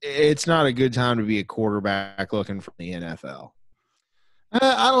it's not a good time to be a quarterback looking for the NFL.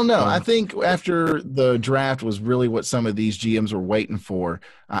 I don't know. I think after the draft was really what some of these GMs were waiting for.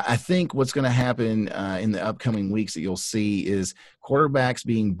 I think what's going to happen in the upcoming weeks that you'll see is quarterbacks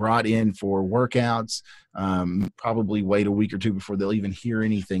being brought in for workouts, probably wait a week or two before they'll even hear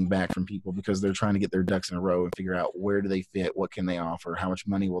anything back from people because they're trying to get their ducks in a row and figure out where do they fit, what can they offer, how much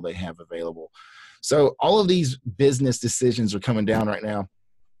money will they have available. So all of these business decisions are coming down right now.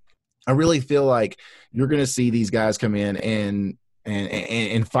 I really feel like you're going to see these guys come in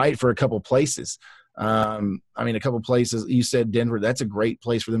and fight for a couple places. I mean, a couple places. You said Denver. That's a great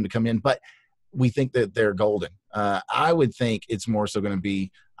place for them to come in, but we think that they're golden. I would think it's more so going to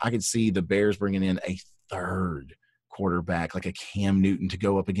be. I could see the Bears bringing in a third quarterback, like a Cam Newton, to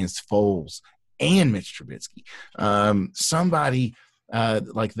go up against Foles and Mitch Trubisky. Somebody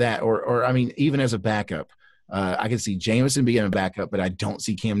like that, or I mean, even as a backup, I could see Jameson being a backup, but I don't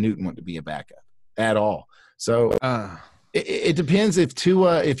see Cam Newton want to be a backup at all. So. It depends if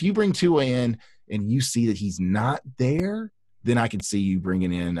you bring Tua in and you see that he's not there, then I could see you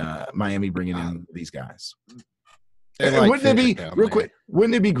bringing in Miami bringing in these guys. Wouldn't it be real quick?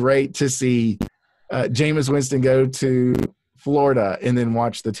 Wouldn't it be great to see Jameis Winston go to Florida and then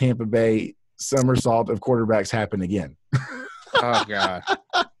watch the Tampa Bay somersault of quarterbacks happen again? Oh God.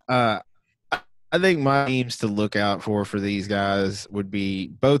 I think my teams to look out for these guys would be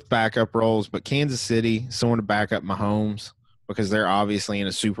both backup roles, but Kansas City, someone to back up Mahomes because they're obviously in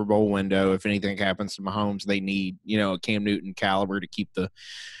a Super Bowl window. If anything happens to Mahomes, they need, a Cam Newton caliber to keep the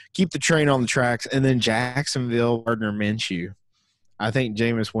train on the tracks. And then Jacksonville, Gardner Minshew. I think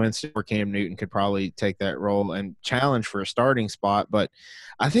Jameis Winston or Cam Newton could probably take that role and challenge for a starting spot, but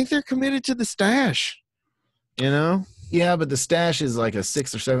I think they're committed to the stash, Yeah, but the stash is like a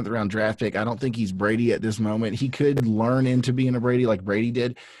 6th or 7th round draft pick. I don't think he's Brady at this moment. He could learn into being a Brady like Brady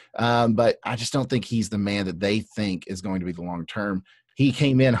did, but I just don't think he's the man that they think is going to be the long term. He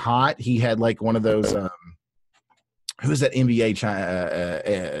came in hot. He had like one of those who's that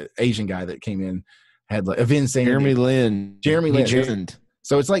NBA Asian guy that came in, had like Vince Jeremy Lin.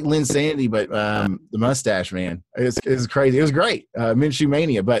 So it's like Lynn Sandy, but the mustache, man, is crazy. It was great. Minshew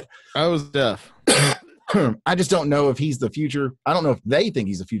Mania, but I was deaf. I just don't know if he's the future. I don't know if they think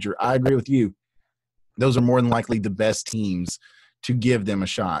he's the future. I agree with you. Those are more than likely the best teams to give them a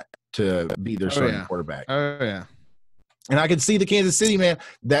shot to be their starting quarterback. Oh, yeah. And I could see the Kansas City, man.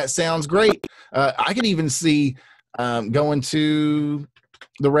 That sounds great. I could even see going to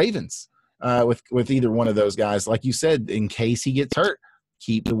the Ravens with either one of those guys. Like you said, in case he gets hurt,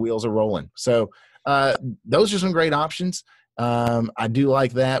 keep the wheels a-rolling. So those are some great options. I do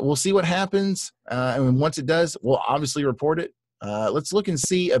like that. We'll see what happens. And once it does, we'll obviously report it. Let's look and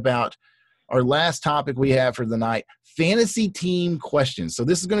see about our last topic we have for the night, fantasy team questions. So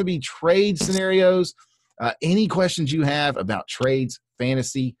this is going to be trade scenarios. Any questions you have about trades,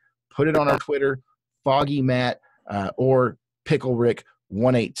 fantasy, put it on our Twitter, Foggy Matt, or Pickle Rick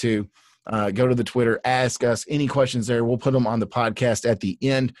 182. Go to the Twitter, ask us any questions there. We'll put them on the podcast at the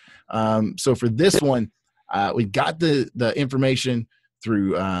end. So for this one, we've got the information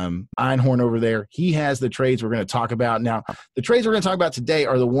through Einhorn over there. He has the trades we're going to talk about. Now, the trades we're going to talk about today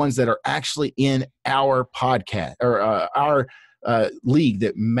are the ones that are actually in our podcast or our league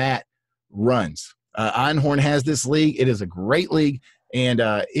that Matt runs. Einhorn has this league. It is a great league, and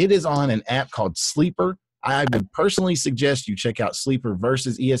it is on an app called Sleeper. I would personally suggest you check out Sleeper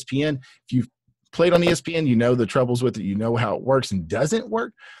versus ESPN. If you've played on ESPN, you know the troubles with it. You know how it works and doesn't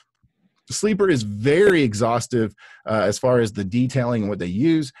work. Sleeper is very exhaustive as far as the detailing and what they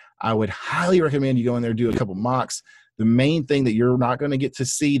use. I would highly recommend you go in there and do a couple mocks. The main thing that you're not going to get to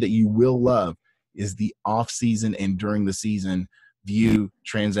see that you will love is the off-season and during the season view,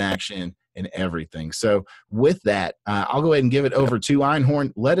 transaction, and everything. So with that, I'll go ahead and give it over to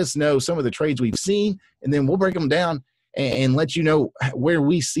Einhorn. Let us know some of the trades we've seen, and then we'll break them down and let you know where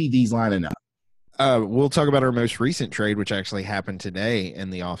we see these lining up. We'll talk about our most recent trade, which actually happened today in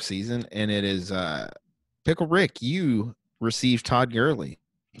the offseason, and it is Pickle Rick. You received Todd Gurley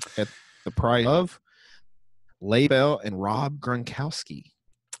at the price of Le'Veon Bell and Rob Gronkowski.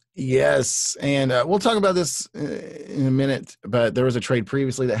 Yes, and we'll talk about this in a minute, but there was a trade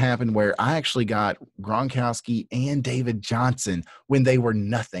previously that happened where I actually got Gronkowski and David Johnson when they were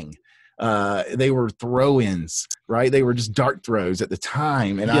nothing. They were throw-ins, right? They were just dart throws at the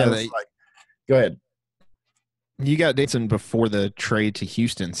time, and I was like, go ahead. You got Davidson before the trade to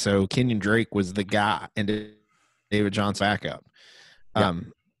Houston, so Kenyon Drake was the guy and David John's backup. Yeah.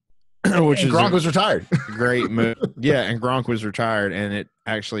 Which and is Gronk was retired. great move. Yeah, and Gronk was retired, and it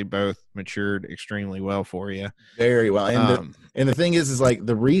actually both matured extremely well for you. Very well. And the thing is like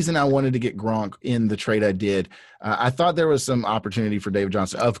the reason I wanted to get Gronk in the trade I did, I thought there was some opportunity for David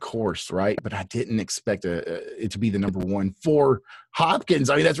Johnson, of course, right? But I didn't expect it to be the number one for Hopkins.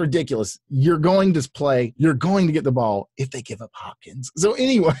 I mean, that's ridiculous. You're going to play. You're going to get the ball if they give up Hopkins. So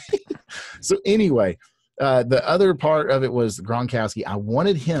anyway, the other part of it was Gronkowski. I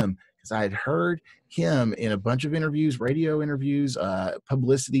wanted him because I had heard him in a bunch of interviews, radio interviews,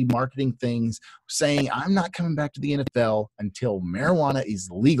 publicity, marketing things, saying, I'm not coming back to the NFL until marijuana is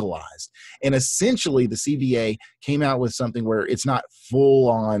legalized. And essentially, the CBA came out with something where it's not full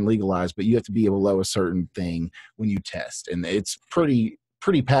on legalized, but you have to be below a certain thing when you test. And it's pretty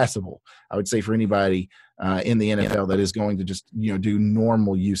passable, I would say, for anybody in the NFL that is going to just, do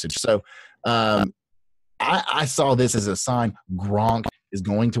normal usage. So I saw this as a sign Gronk is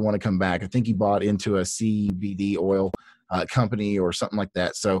going to want to come back. I think he bought into a CBD oil company or something like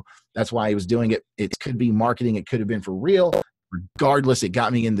that. So that's why he was doing it. It could be marketing. It could have been for real. Regardless, it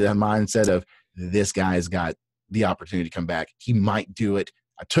got me into the mindset of this guy's got the opportunity to come back. He might do it.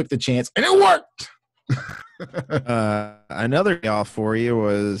 I took the chance, and it worked. Another off for you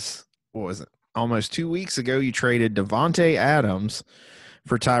was, what was it? Almost 2 weeks ago, you traded Devontae Adams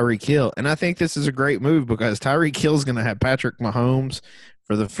for Tyreek Hill. And I think this is a great move because Tyreek Hill's going to have Patrick Mahomes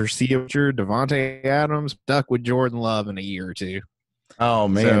for the foreseeable future. Devontae Adams stuck with Jordan Love in a year or two. Oh,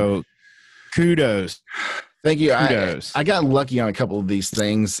 man. So kudos. Thank you. I got lucky on a couple of these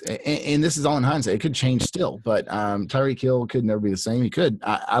things, and this is all in hindsight. It could change still, but Tyreek Hill could never be the same. He could.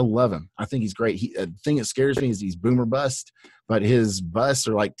 I love him. I think he's great. The thing that scares me is he's boomer bust, but his busts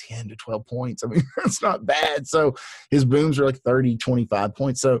are like 10 to 12 points. I mean, that's not bad. So his booms are like 30, 25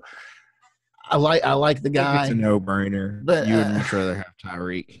 points. So I like the guy. It's a no-brainer. But you would much rather have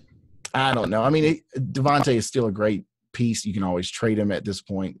Tyreek. I don't know. I mean, Devontae is still a great piece. You can always trade him at this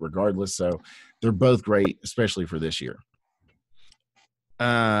point regardless. So they're both great, especially for this year.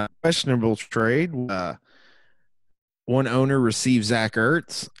 Questionable trade. One owner received Zach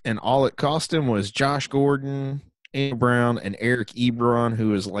Ertz, and all it cost him was Josh Gordon, Antonio Brown, and Eric Ebron, who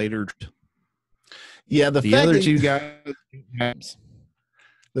was later. Yeah, the other two guys.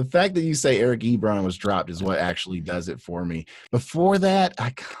 The fact that you say Eric Ebron was dropped is what actually does it for me. Before that,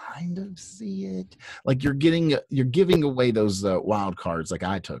 I kind of see it. Like you're giving away those wild cards like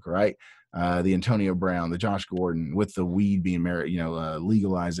I took, right? The Antonio Brown, the Josh Gordon, with the weed being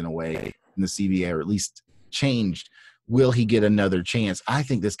legalized in a way in the CBA, or at least changed. Will he get another chance? I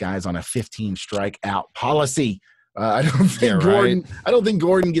think this guy's on a 15 strikeout policy. I don't think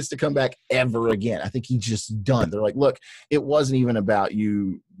Gordon gets to come back ever again. I think he's just done. They're like, look, it wasn't even about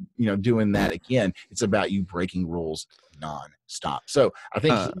you doing that again. It's about you breaking rules nonstop. So I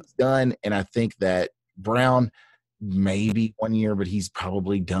think he's done, and I think that Brown maybe 1 year, but he's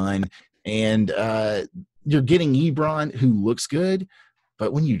probably done. And you're getting Ebron, who looks good,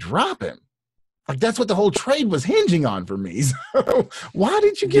 but when you drop him, like that's what the whole trade was hinging on for me. So why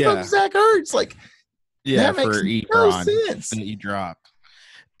did you give up Zach Ertz? Like, yeah, that makes for Ebron no sense. That you dropped.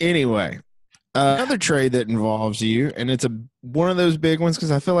 Anyway, another trade that involves you, and it's one of those big ones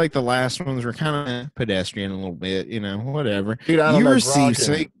because I feel like the last ones were kind of pedestrian a little bit, whatever. Dude, I don't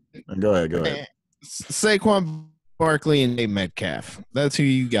know. Go ahead. Saquon Barkley and Dave Metcalf. That's who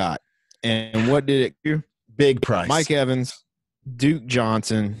you got. And what did it do? Big price. Mike Evans, Duke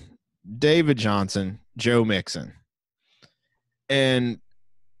Johnson, David Johnson, Joe Mixon. And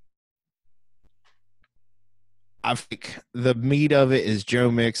I think the meat of it is Joe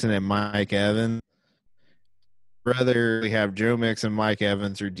Mixon and Mike Evans. Rather we have Joe Mixon, Mike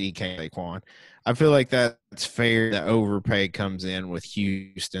Evans, or DK Saquon. I feel like that's fair. The overpay comes in with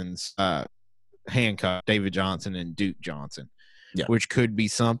Houston's handcuff, David Johnson and Duke Johnson, which could be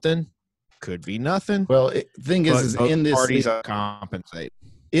something, could be nothing. Well, thing is in this parties compensate.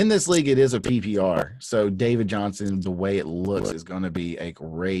 In this league, it is a PPR. So David Johnson, the way it looks, is going to be a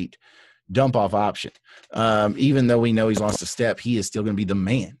great dump-off option. Even though we know he's lost a step, he is still going to be the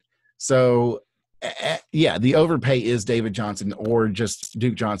man. So, the overpay is David Johnson or just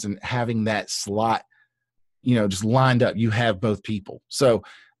Duke Johnson having that slot, just lined up. You have both people. So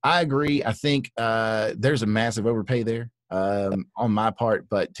I agree. I think there's a massive overpay there on my part,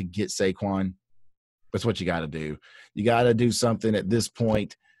 but to get Saquon, that's what you got to do. You got to do something at this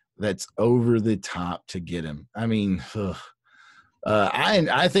point that's over the top to get him. I mean,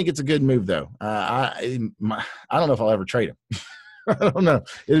 I think it's a good move, though. I don't know if I'll ever trade him. I don't know.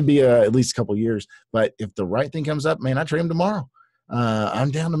 It'd be at least a couple years. But if the right thing comes up, man, I trade him tomorrow.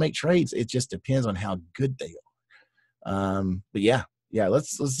 I'm down to make trades. It just depends on how good they are. But yeah,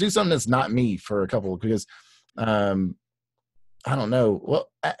 let's do something that's not me for a couple, because I don't know. Well,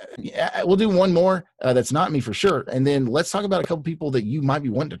 we'll do one more that's not me for sure, and then let's talk about a couple people that you might be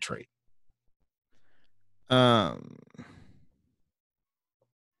wanting to trade. Well,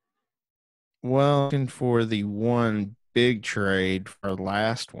 looking for the one big trade for our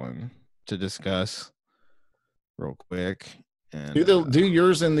last one to discuss real quick. And do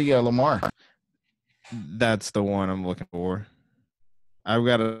yours in the Lamar. That's the one I'm looking for. I've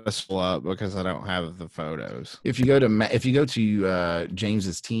got to scroll up because I don't have the photos. If you go to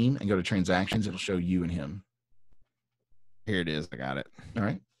James's team and go to transactions, it'll show you and him. Here it is. I got it. All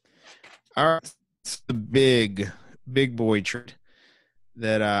right. It's the big boy trade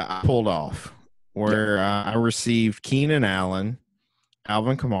that I pulled off, where I received Keenan Allen,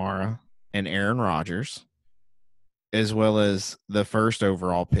 Alvin Kamara, and Aaron Rodgers, as well as the first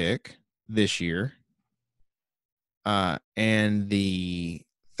overall pick this year, and the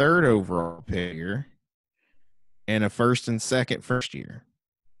third overall pick here, and a first and second first year.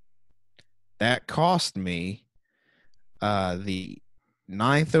 That cost me the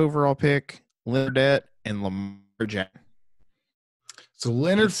 9th overall pick, Leonard and Lamar Jackson. So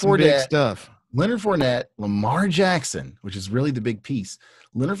Leonard Fournette, Lamar Jackson, which is really the big piece.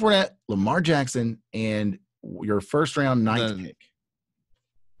 Leonard Fournette, Lamar Jackson, and your first round 9th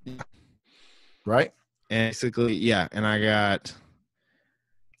pick. Right? And basically, yeah. And I got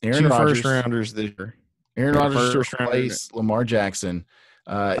Aaron Rodgers, first rounders this year. Aaron Rodgers to replace Lamar Jackson.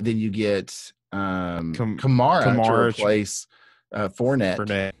 Then you get Kamara to replace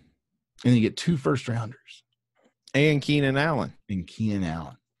Fournette. And you get 2 first rounders. And Keenan Allen. I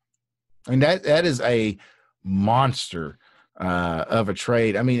mean, that is a monster of a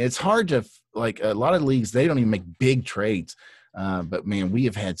trade. I mean, it's hard to, like, a lot of leagues, they don't even make big trades. But man, we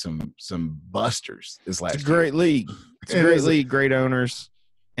have had some busters this last year. It's a great league. It's a great league, great owners.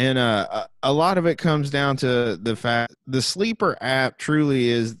 And a lot of it comes down to the fact the Sleeper app truly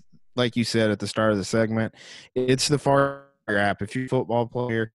is, like you said at the start of the segment, it's the far app. If you're a football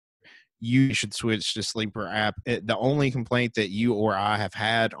player, you should switch to Sleeper app. The only complaint that you or I have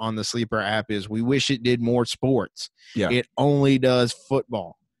had on the Sleeper app is we wish it did more sports. Yeah. It only does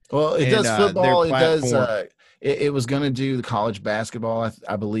football. Well, it does football. It does. It was going to do the college basketball,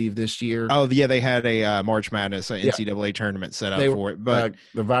 I believe, this year. Oh, yeah, they had a March Madness NCAA tournament set up for it, but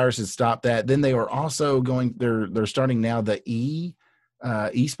the virus has stopped that. Then they were also going. They're starting now the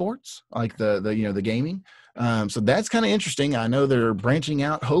esports, like the gaming. So that's kind of interesting. I know they're branching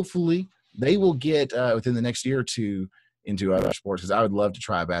out. Hopefully, they will get within the next year or two into other sports, because I would love to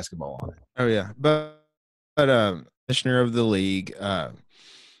try basketball on it. Oh yeah, but commissioner of the league,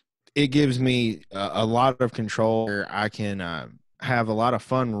 it gives me a lot of control where I can have a lot of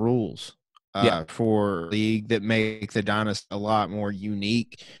fun rules for league that make the dynasty a lot more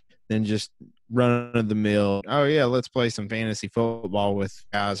unique than just run of the mill. Oh yeah, let's play some fantasy football with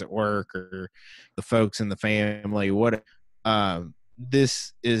guys at work or the folks in the family.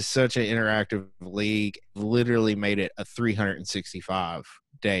 This is such an interactive league. Literally made it a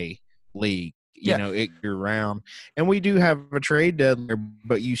 365-day league. You know, it year round. And we do have a trade deadline,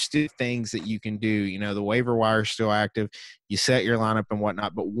 but you still have things that you can do. You know, the waiver wire is still active. You set your lineup and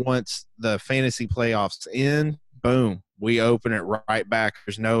whatnot. But once the fantasy playoffs end, boom, we open it right back.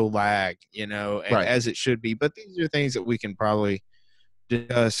 There's no lag, as it should be. But these are things that we can probably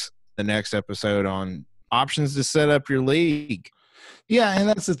discuss the next episode on options to set up your league. Yeah, and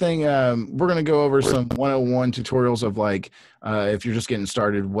that's the thing. We're going to go over some 101 tutorials of, like, if you're just getting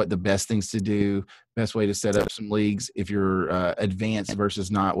started, what the best things to do, best way to set up some leagues. If you're advanced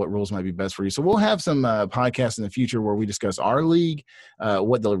versus not, what rules might be best for you. So we'll have some podcasts in the future where we discuss our league,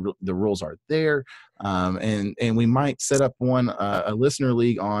 what the rules are there, and we might set up a listener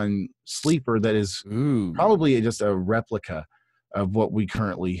league on Sleeper that is probably just a replica of what we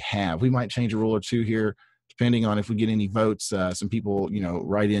currently have. We might change a rule or two here, depending on if we get any votes. Some people,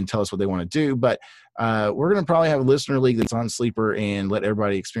 write in, tell us what they want to do. But we're going to probably have a listener league that's on Sleeper and let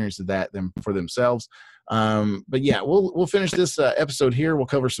everybody experience that for themselves. But yeah, we'll finish this episode here. We'll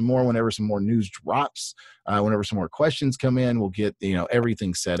cover some more whenever some more news drops. Whenever some more questions come in, we'll get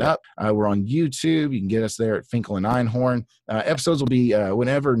everything set up. We're on YouTube. You can get us there at Finkel and Einhorn. Episodes will be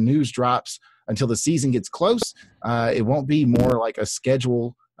whenever news drops until the season gets close. It won't be more like a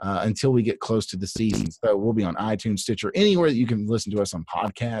schedule until we get close to the season. So we'll be on iTunes, Stitcher, anywhere that you can listen to us on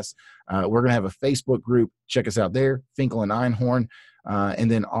podcasts. We're going to have a Facebook group. Check us out there, Finkel and Einhorn. And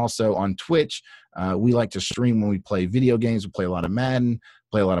then also on Twitch, we like to stream when we play video games. We play a lot of Madden,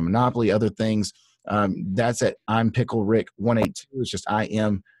 play a lot of Monopoly, other things. That's at I'm Pickle Rick 182. It's just I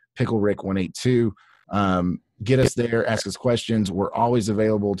am Pickle Rick 182. Get us there, ask us questions. We're always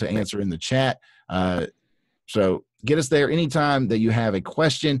available to answer in the chat. So get us there anytime that you have a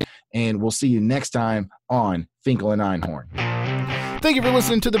question, and we'll see you next time on Finkel and Einhorn. Thank you for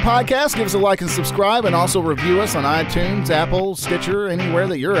listening to the podcast. Give us a like and subscribe, and also review us on iTunes, Apple, Stitcher, anywhere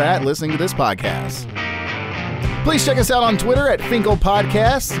that you're at listening to this podcast. Please check us out on Twitter at Finkel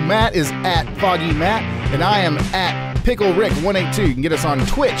Podcasts. Matt is at Foggy Matt, and I am at Pickle Rick 182. You can get us on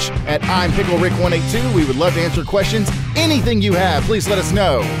Twitch at I'm Pickle Rick 182. We would love to answer questions. Anything you have, please let us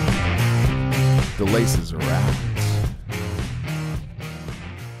know. The laces are out.